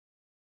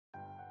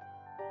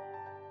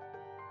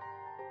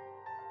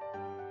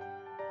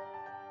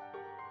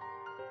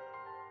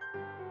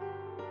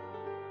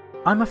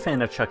I'm a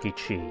fan of Chuck E.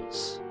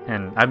 Cheese,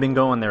 and I've been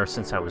going there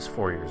since I was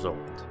 4 years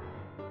old.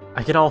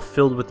 I get all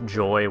filled with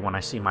joy when I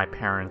see my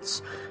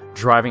parents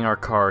driving our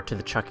car to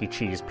the Chuck E.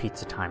 Cheese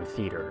Pizza Time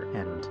Theater,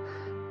 and,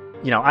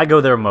 I go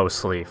there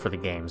mostly for the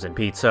games and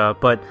pizza,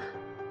 but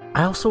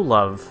I also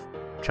love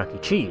Chuck E.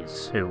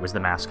 Cheese, who was the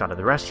mascot of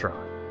the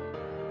restaurant.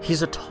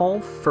 He's a tall,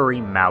 furry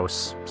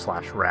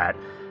mouse/rat.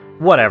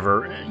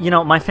 Whatever.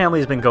 My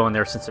family's been going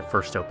there since it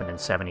first opened in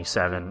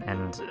 '77,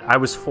 and I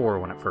was 4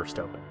 when it first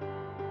opened.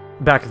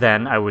 Back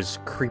then, I was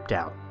creeped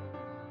out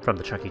from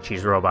the Chuck E.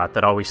 Cheese robot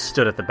that always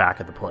stood at the back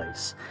of the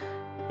place.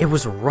 It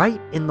was right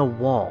in the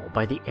wall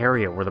by the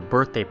area where the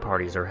birthday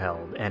parties are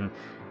held, and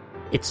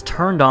it's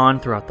turned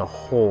on throughout the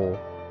whole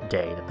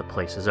day that the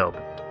place is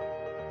opened.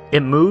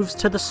 It moves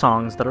to the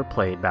songs that are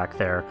played back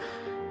there,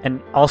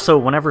 and also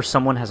whenever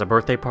someone has a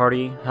birthday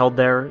party held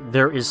there,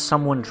 there is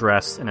someone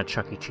dressed in a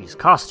Chuck E. Cheese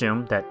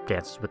costume that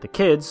dances with the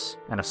kids,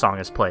 and a song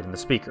is played in the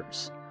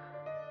speakers.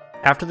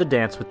 After the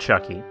dance with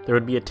Chucky, there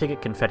would be a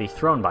ticket confetti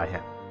thrown by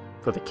him,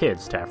 for the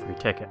kids to have free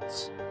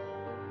tickets.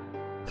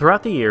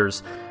 Throughout the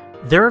years,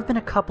 there have been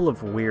a couple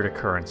of weird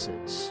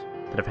occurrences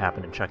that have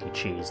happened in Chuck E.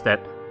 Cheese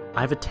that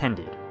I've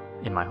attended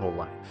in my whole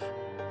life.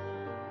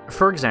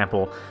 For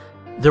example,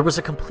 there was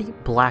a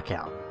complete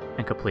blackout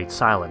and complete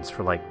silence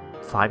for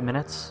 5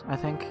 minutes, I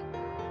think.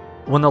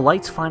 When the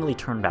lights finally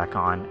turned back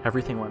on,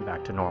 everything went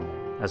back to normal,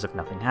 as if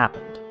nothing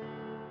happened.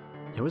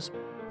 It was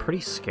pretty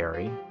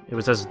scary. It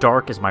was as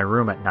dark as my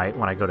room at night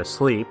when I go to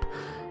sleep,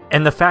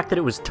 and the fact that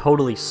it was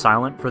totally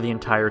silent for the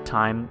entire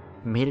time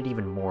made it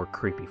even more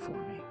creepy for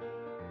me.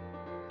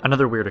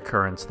 Another weird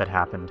occurrence that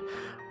happened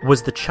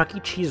was the Chuck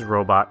E. Cheese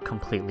robot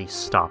completely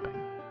stopping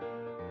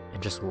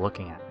and just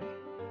looking at me.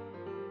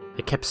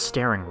 It kept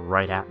staring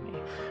right at me,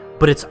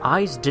 but its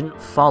eyes didn't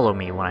follow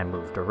me when I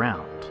moved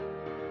around.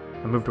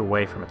 I moved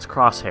away from its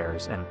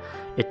crosshairs, and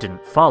it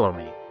didn't follow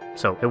me,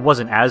 so it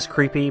wasn't as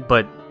creepy,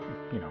 but,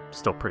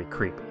 still pretty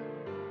creepy.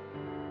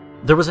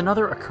 There was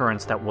another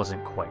occurrence that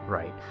wasn't quite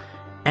right,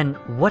 and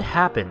what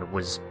happened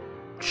was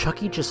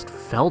Chucky just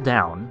fell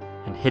down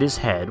and hit his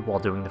head while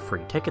doing the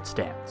free tickets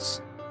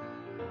dance.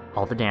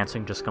 All the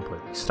dancing just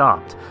completely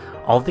stopped.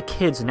 All of the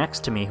kids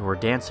next to me who were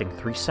dancing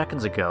 3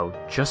 seconds ago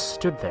just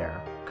stood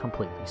there,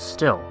 completely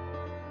still,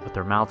 with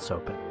their mouths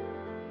open.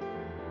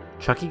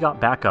 Chucky got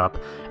back up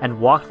and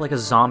walked like a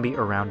zombie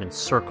around in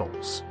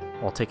circles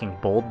while taking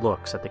bold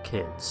looks at the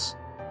kids.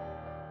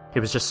 He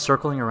was just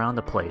circling around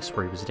the place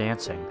where he was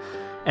dancing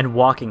and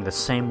walking the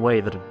same way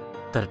that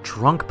a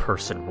drunk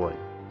person would,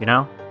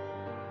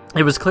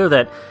 It was clear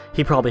that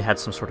he probably had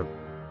some sort of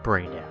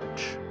brain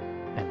damage.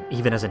 And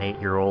even as an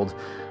 8-year-old,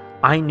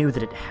 I knew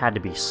that it had to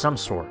be some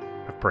sort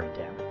of brain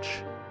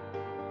damage.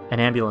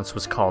 An ambulance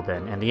was called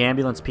in, and the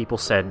ambulance people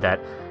said that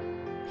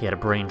he had a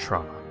brain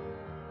trauma,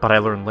 but I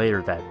learned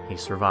later that he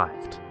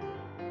survived.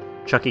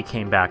 Chucky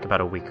came back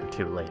about a week or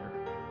 2 later.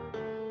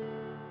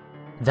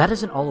 That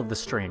isn't all of the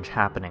strange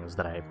happenings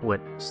that I've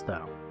witnessed,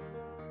 though,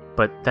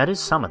 but that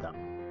is some of them.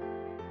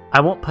 I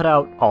won't put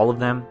out all of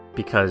them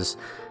because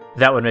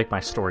that would make my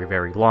story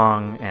very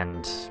long,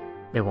 and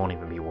it won't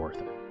even be worth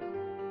it.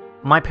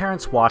 My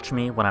parents watch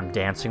me when I'm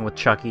dancing with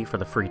Chucky for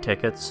the free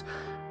tickets,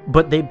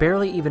 but they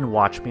barely even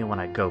watch me when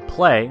I go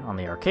play on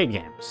the arcade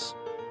games.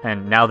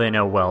 And now they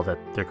know well that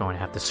they're going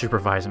to have to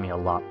supervise me a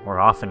lot more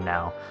often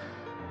now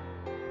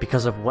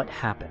because of what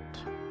happened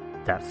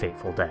that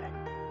fateful day.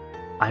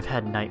 I've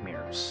had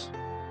nightmares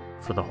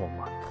for the whole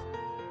month.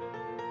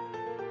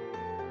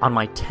 On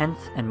my 10th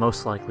and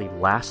most likely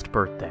last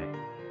birthday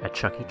at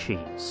Chuck E.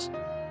 Cheese,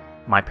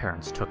 my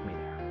parents took me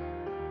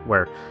there,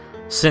 where,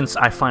 since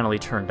I finally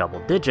turned double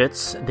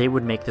digits, they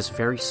would make this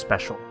very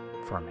special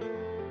for me.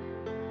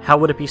 How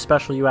would it be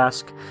special, you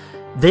ask?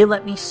 They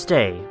let me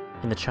stay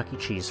in the Chuck E.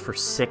 Cheese for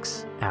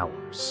 6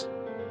 hours.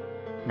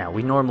 Now,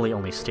 we normally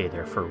only stay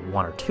there for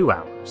 1 or 2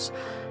 hours,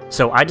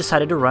 so I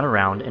decided to run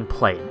around and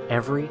play in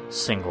every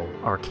single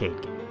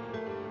arcade game.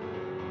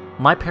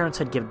 My parents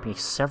had given me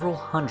several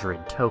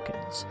hundred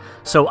tokens,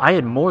 so I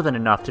had more than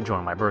enough to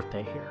join my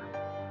birthday here.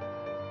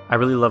 I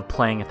really love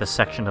playing at the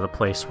section of the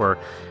place where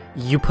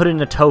you put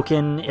in a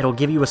token, it'll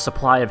give you a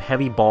supply of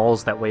heavy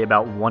balls that weigh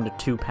about 1 to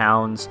 2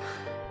 pounds,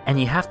 and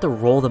you have to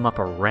roll them up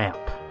a ramp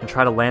and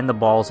try to land the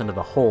balls into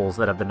the holes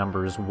that have the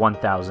numbers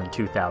 1,000,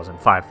 2,000,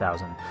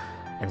 5,000,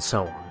 and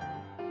so on.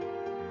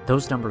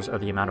 Those numbers are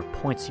the amount of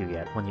points you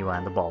get when you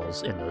land the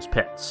balls in those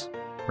pits,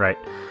 right?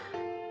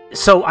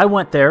 So I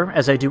went there,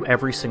 as I do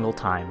every single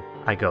time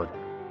I go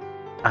there.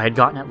 I had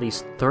gotten at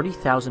least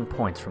 30,000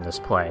 points from this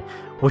play,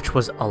 which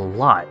was a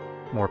lot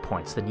more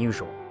points than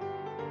usual.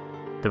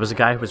 There was a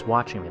guy who was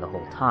watching me the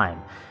whole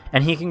time,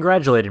 and he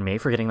congratulated me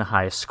for getting the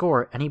highest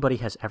score anybody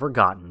has ever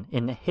gotten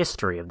in the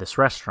history of this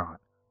restaurant,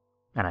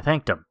 and I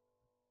thanked him.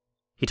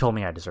 He told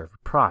me I deserved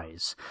a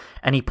prize,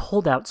 and he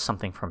pulled out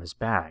something from his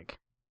bag.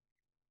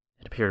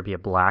 It appeared to be a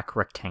black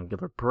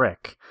rectangular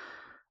brick,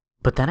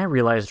 but then I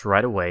realized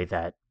right away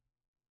that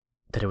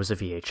it was a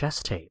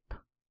VHS tape.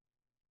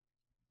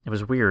 It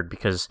was weird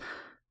because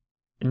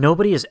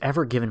nobody has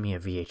ever given me a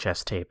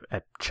VHS tape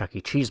at Chuck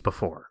E. Cheese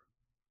before.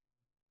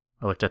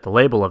 I looked at the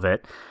label of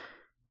it,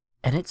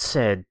 and it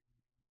said,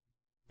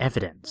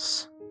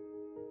 "Evidence.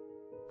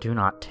 Do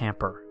not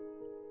tamper."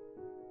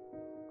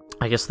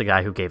 I guess the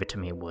guy who gave it to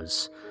me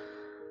was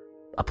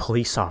a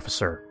police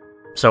officer.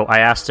 So I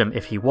asked him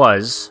if he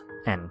was,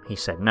 and he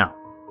said no.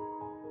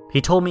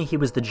 He told me he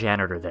was the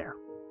janitor there,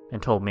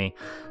 and told me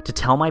to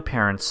tell my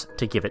parents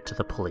to give it to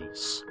the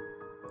police.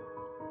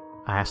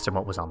 I asked him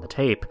what was on the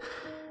tape,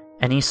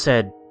 and he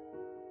said,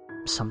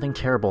 "Something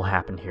terrible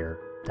happened here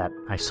that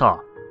I saw,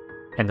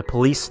 and the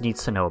police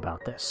needs to know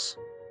about this.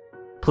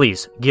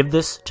 Please, give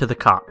this to the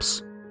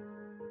cops."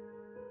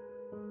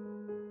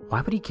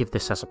 Why would he give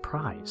this as a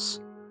prize?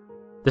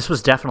 This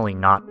was definitely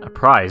not a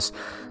prize.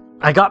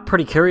 I got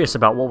pretty curious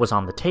about what was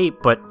on the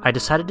tape, but I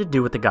decided to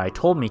do what the guy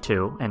told me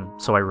to, and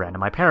so I ran to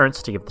my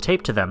parents to give the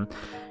tape to them,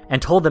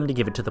 and told them to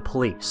give it to the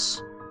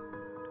police.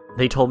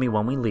 They told me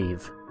when we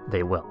leave,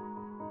 they will.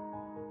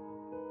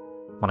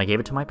 When I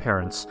gave it to my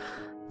parents,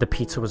 the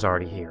pizza was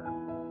already here.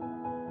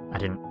 I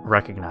didn't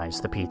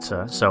recognize the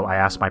pizza, so I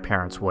asked my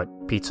parents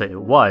what pizza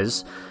it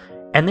was,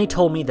 and they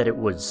told me that it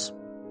was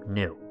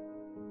new.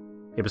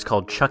 It was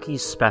called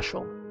Chucky's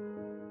Special.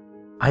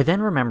 I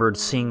then remembered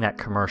seeing that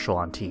commercial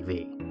on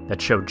TV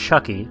that showed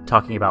Chucky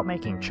talking about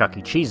making Chuck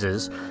E.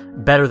 Cheese's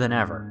better than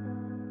ever.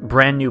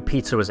 Brand new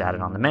pizza was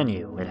added on the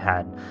menu. It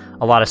had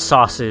a lot of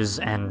sauces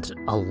and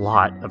a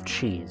lot of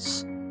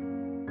cheese.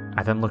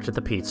 I then looked at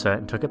the pizza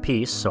and took a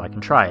piece so I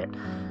can try it.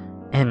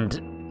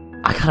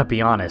 And I gotta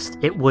be honest,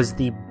 it was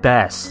the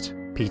best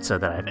pizza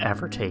that I've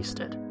ever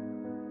tasted.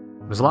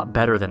 It was a lot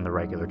better than the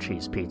regular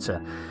cheese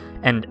pizza.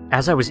 And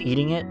as I was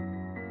eating it,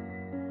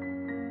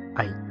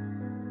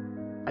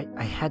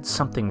 I had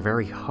something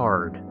very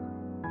hard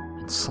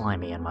and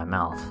slimy in my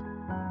mouth.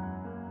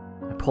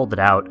 I pulled it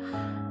out,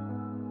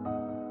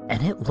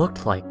 and it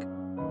looked like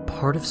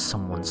part of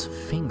someone's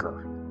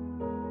finger.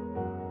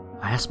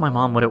 I asked my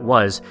mom what it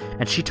was,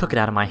 and she took it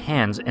out of my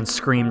hands and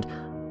screamed,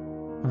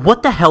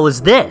 "What the hell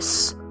is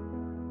this?"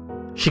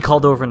 She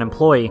called over an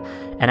employee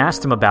and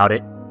asked him about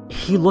it.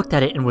 He looked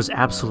at it and was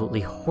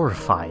absolutely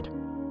horrified.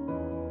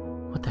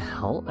 "What the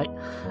hell?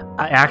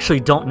 I actually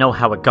don't know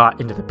how it got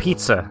into the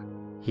pizza,"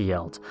 he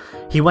yelled.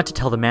 He went to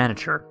tell the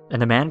manager,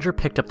 and the manager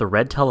picked up the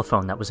red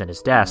telephone that was in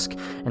his desk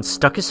and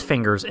stuck his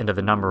fingers into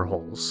the number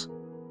holes.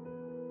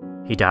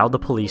 He dialed the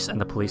police, and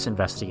the police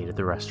investigated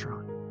the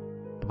restaurant.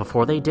 But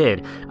before they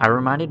did, I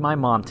reminded my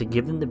mom to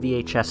give them the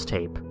VHS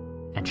tape,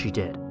 and she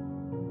did.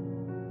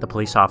 The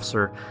police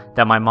officer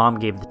that my mom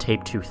gave the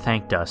tape to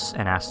thanked us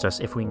and asked us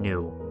if we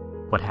knew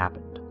what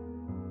happened.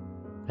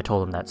 I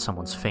told him that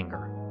someone's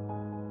finger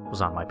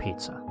was on my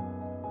pizza.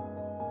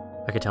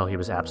 I could tell he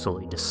was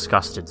absolutely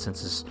disgusted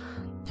since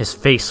his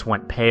face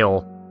went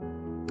pale.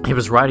 He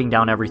was writing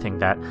down everything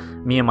that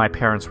me and my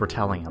parents were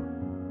telling him.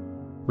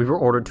 We were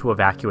ordered to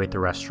evacuate the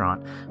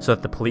restaurant so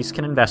that the police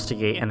can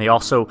investigate, and they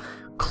also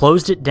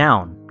closed it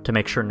down to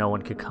make sure no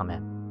one could come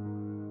in.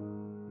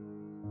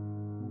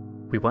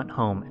 We went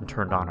home and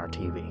turned on our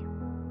TV,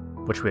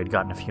 which we had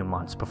gotten a few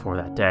months before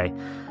that day,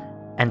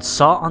 and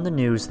saw on the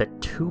news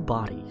that 2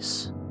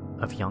 bodies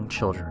of young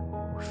children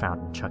were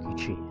found in Chuck E.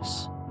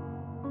 Cheese,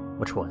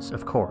 which was,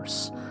 of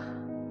course,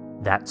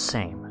 that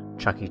same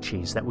Chuck E.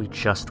 Cheese that we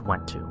just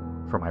went to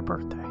for my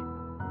birthday.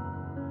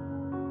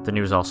 The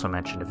news also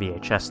mentioned a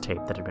VHS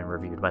tape that had been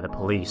reviewed by the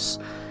police,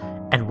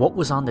 and what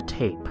was on the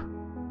tape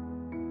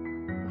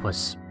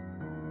was...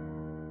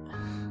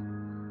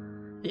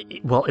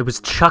 it was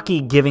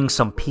Chucky giving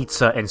some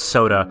pizza and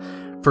soda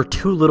for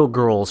 2 little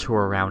girls who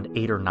were around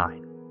 8 or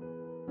 9.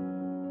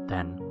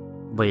 Then,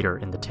 later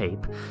in the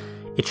tape,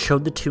 it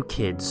showed the 2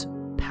 kids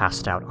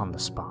passed out on the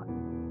spot.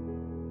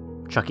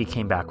 Chucky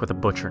came back with a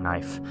butcher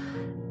knife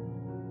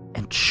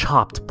and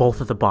chopped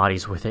both of the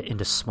bodies with it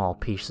into small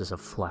pieces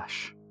of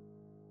flesh.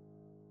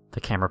 The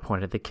camera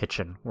pointed at the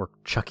kitchen, where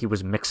Chucky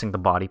was mixing the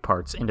body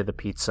parts into the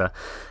pizza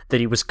that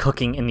he was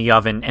cooking in the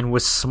oven and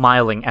was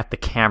smiling at the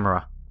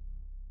camera.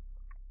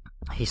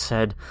 He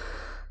said,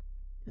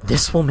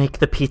 "This will make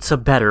the pizza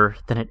better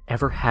than it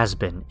ever has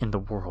been in the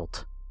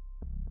world."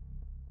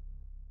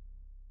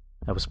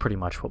 That was pretty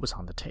much what was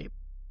on the tape.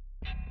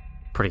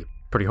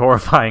 Pretty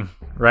horrifying,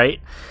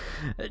 right?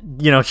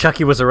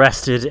 Chucky was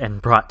arrested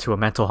and brought to a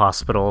mental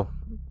hospital.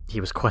 He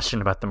was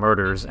questioned about the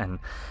murders, and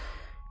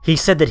he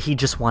said that he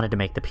just wanted to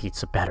make the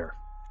pizza better.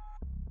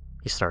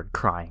 He started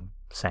crying,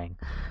 saying,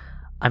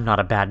 "I'm not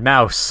a bad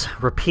mouse,"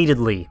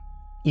 repeatedly,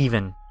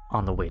 even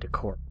on the way to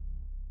court.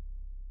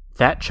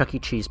 That Chuck E.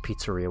 Cheese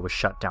pizzeria was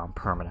shut down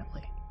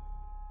permanently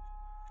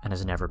and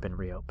has never been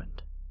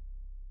reopened.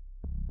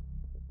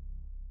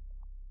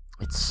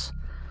 It's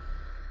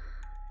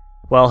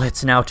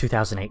now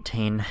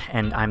 2018,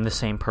 and I'm the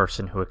same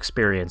person who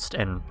experienced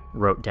and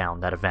wrote down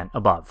that event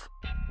above.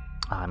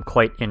 I'm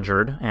quite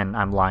injured, and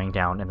I'm lying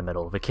down in the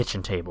middle of a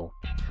kitchen table.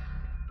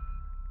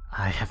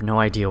 I have no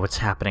idea what's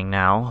happening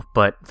now,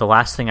 but the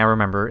last thing I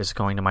remember is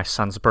going to my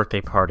son's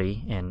birthday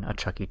party in a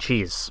Chuck E.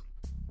 Cheese.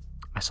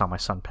 I saw my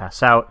son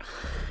pass out,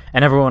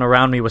 and everyone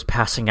around me was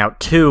passing out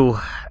too.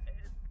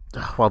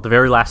 Well, the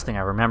very last thing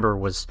I remember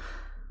was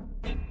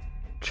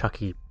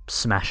Chucky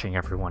smashing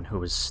everyone who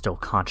was still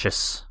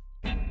conscious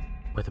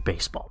with a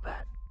baseball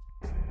bat.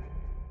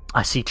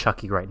 I see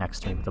Chucky right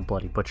next to me with a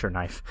bloody butcher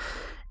knife,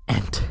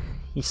 and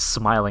he's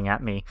smiling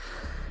at me.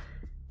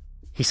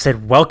 He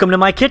said, "Welcome to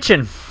my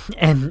kitchen,"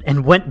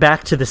 and went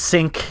back to the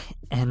sink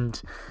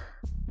and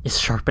is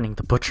sharpening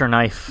the butcher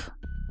knife.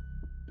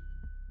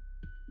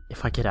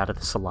 If I get out of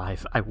this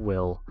alive, I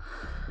will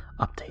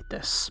update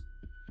this.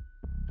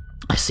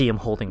 I see him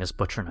holding his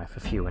butcher knife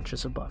a few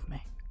inches above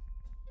me.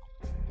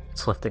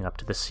 It's lifting up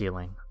to the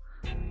ceiling,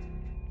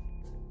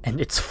 and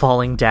it's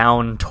falling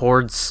down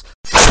towards